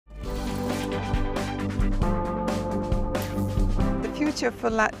future for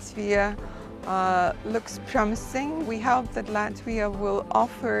Latvia looks promising. We hope that Latvia will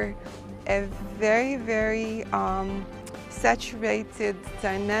offer a very saturated,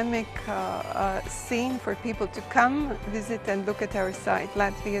 dynamic scene for people to come, visit and look at our site,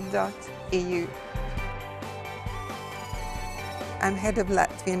 Latvia.eu. I'm head of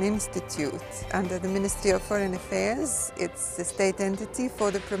Latvian Institute under the Ministry of Foreign Affairs. It's a state entity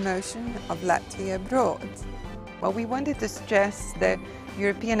for the promotion of Latvia abroad. Well, we wanted to stress the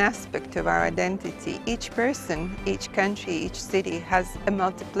European aspect of our identity. Each person, each country, each city has a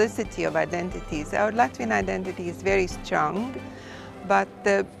multiplicity of identities. Our Latvian identity is very strong, but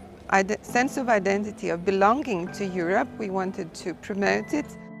the sense of identity of belonging to Europe, we wanted to promote it.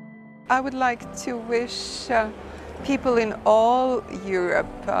 I would like to wish people in all Europe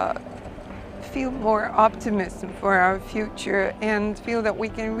feel more optimism for our future and feel that we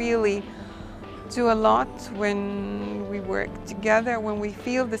can really do a lot when we work together, when we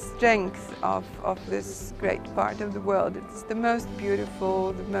feel the strength of this great part of the world. It's the most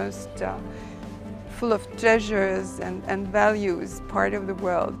beautiful, the most full of treasures and values part of the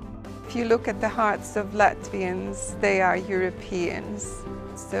world. If you look at the hearts of Latvians, they are Europeans.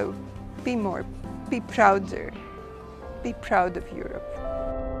 So be prouder. Be proud of Europe.